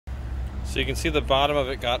So you can see the bottom of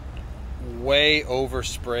it got way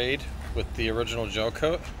oversprayed with the original gel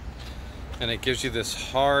coat, and it gives you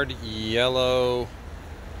this hard yellow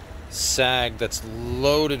sag that's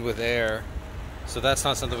loaded with air. So that's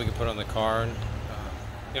not something we can put on the car.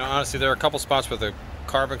 You know, honestly, there are a couple spots where the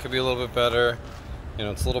carbon could be a little bit better. You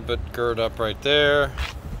know, it's a little bit gird up right there.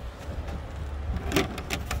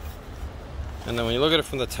 And then when you look at it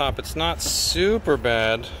from the top, it's not super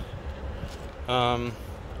bad.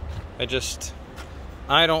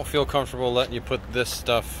 I don't feel comfortable letting you put this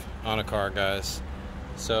stuff on a car, guys.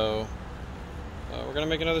 So we're gonna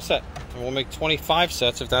make another set, and we'll make 25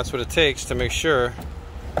 sets if that's what it takes to make sure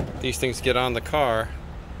these things get on the car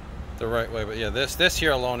the right way. But yeah, this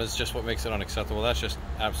here alone is just what makes it unacceptable. That's just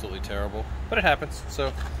absolutely terrible, but it happens. So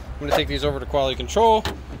I'm gonna take these over to quality control.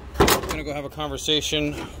 I'm gonna go have a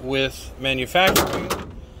conversation with manufacturing,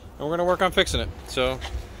 and we're gonna work on fixing it. So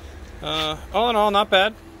all in all, not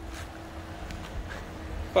bad,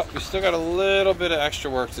 but we still got a little bit of extra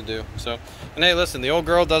work to do. So, and hey, listen, the old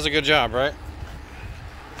girl does a good job, right?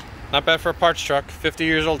 Not bad for a parts truck. 50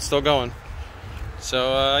 years old, still going.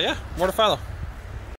 So yeah, more to follow.